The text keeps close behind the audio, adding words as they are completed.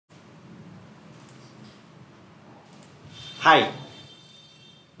Hi,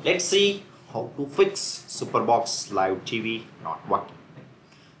 let's see how to fix Superbox Live TV not working.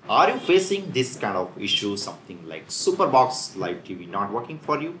 Are you facing this kind of issue, something like Superbox Live TV not working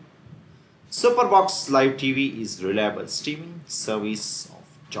for you? Superbox Live TV is reliable streaming service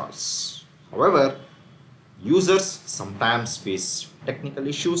of choice. However, users sometimes face technical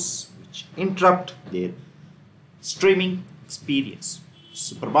issues which interrupt their streaming experience.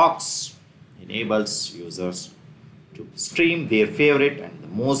 Superbox enables users to stream their favorite and the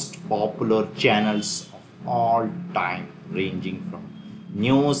most popular channels of all time, ranging from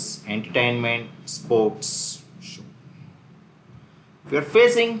news, entertainment, sports, show. If you are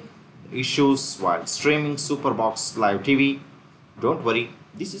facing issues while streaming Superbox Live TV, don't worry,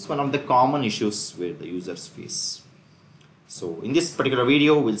 this is one of the common issues where the users face. So in this particular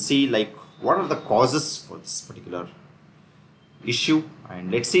video, we'll see what are the causes for this particular issue,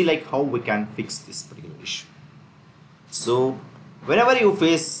 and let's see how we can fix this particular issue. So whenever you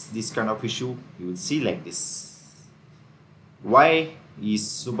face this kind of issue, you will see like this. Why is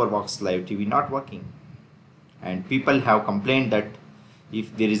Superbox Live TV not working? And people have complained that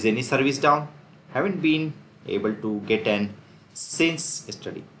if there is any service down, haven't been able to get an since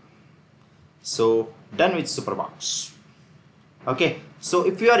yesterday. So done with Superbox. Okay, so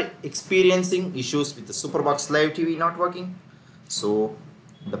if you are experiencing issues with the Superbox Live TV not working, so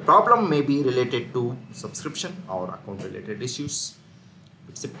the problem may be related to subscription or account related issues.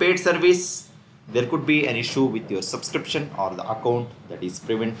 If it's a paid service, there could be an issue with your subscription or the account that is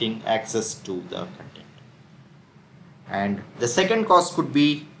preventing access to the content. And the second cause could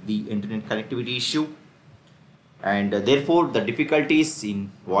be the internet connectivity issue, and therefore the difficulties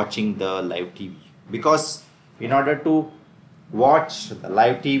in watching the live TV, because in order to watch the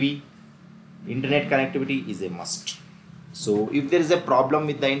live TV, internet connectivity is a must. So if there is a problem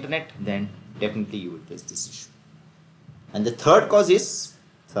with the internet, then definitely you will face this issue. And the third cause is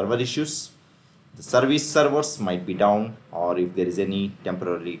server issues. The service servers might be down, or if there is any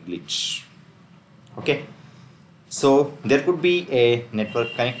temporary glitch. Okay, so there could be a network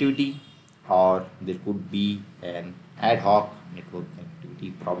connectivity, or there could be an ad hoc network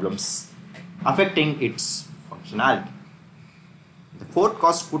connectivity problems affecting its functionality. The fourth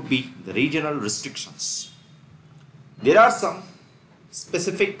cause could be the regional restrictions. There are some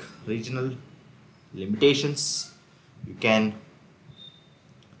specific regional limitations. You can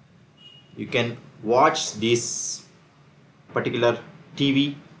watch this particular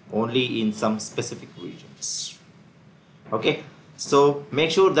TV only in some specific regions. Okay, so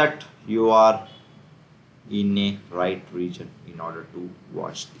make sure that you are in a right region in order to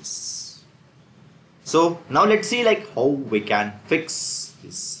watch this. So now let's see how we can fix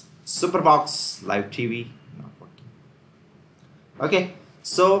this Superbox Live TV not working. Okay,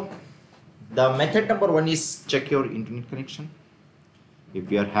 so the method number one is check your internet connection.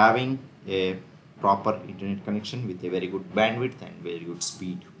 If you are having a proper internet connection with a very good bandwidth and very good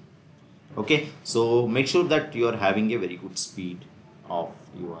speed, okay, so make sure that you are having a very good speed of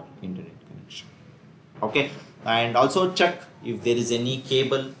your internet connection. Okay, and also check if there is any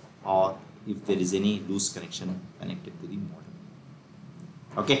cable or if there is any loose connection connected to the modem.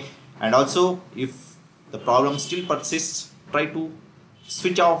 Okay, and also if the problem still persists, try to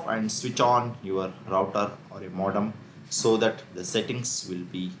switch off and switch on your router or a modem so that the settings will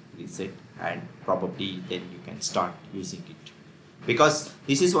be reset, and probably then you can start using it, because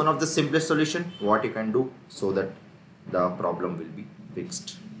this is one of the simplest solution what you can do so that the problem will be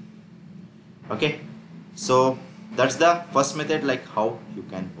fixed. Okay, so that's the first method, how you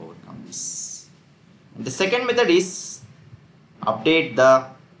can overcome this. And the second method is update the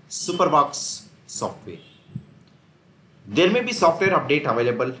Superbox software. There may be software update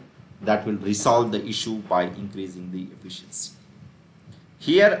available that will resolve the issue by increasing the efficiency.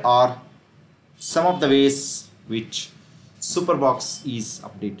 Here are some of the ways which Superbox is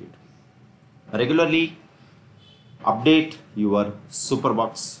updated. Regularly update your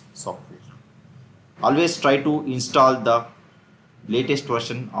Superbox software. Always try to install the latest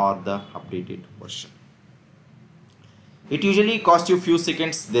version or the updated version. It usually costs you few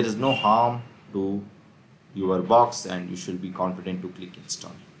seconds. There is no harm to your box and you should be confident to click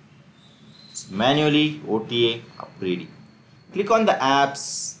install. So manually OTA upgrading. Click on the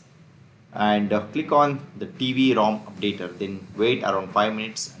apps and click on the TV ROM updater, then wait around 5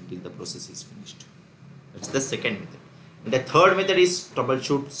 minutes until the process is finished. That's the second method. And the third method is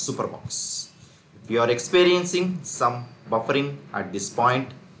troubleshoot Superbox. If you are experiencing some buffering at this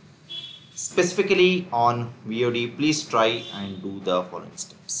point, specifically on VOD, please try and do the following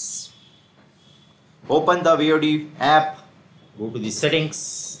steps. Open the VOD app, go to the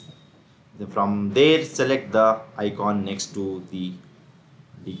settings, From there, select the icon next to the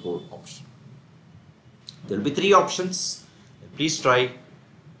decode option. There will be three options. Please try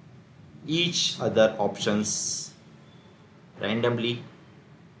each other options randomly,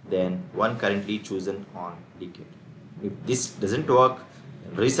 then one currently chosen on decode. If this doesn't work,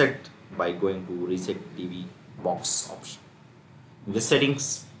 reset by going to reset TV box option in the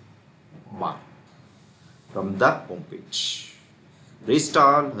settings bar from the home page.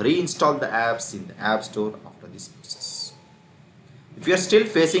 Reinstall the apps in the App Store after this process. If you are still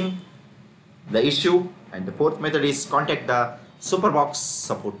facing the issue, and the fourth method is contact the Superbox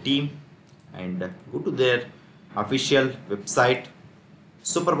support team and go to their official website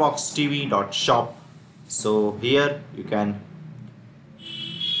superboxtv.shop. So here you can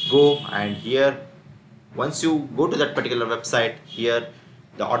go, and here once you go to that particular website, here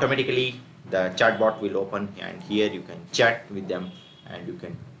automatically the chatbot will open, and here you can chat with them and you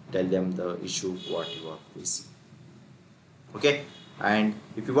can tell them the issue what you are facing. Okay, and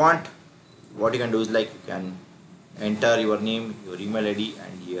if you want, what you can do is like you can enter your name, your email ID,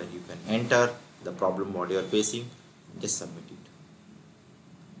 and here you can enter the problem what you are facing, just submit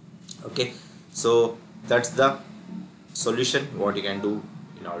it. Okay, so that's the solution what you can do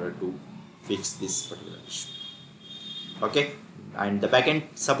in order to fix this particular issue. Okay, and the backend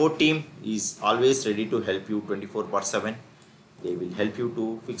support team is always ready to help you 24/7. They will help you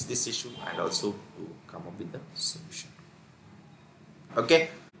to fix this issue and also to come up with the solution. Okay,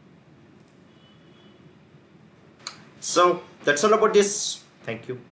 so that's all about this. Thank you.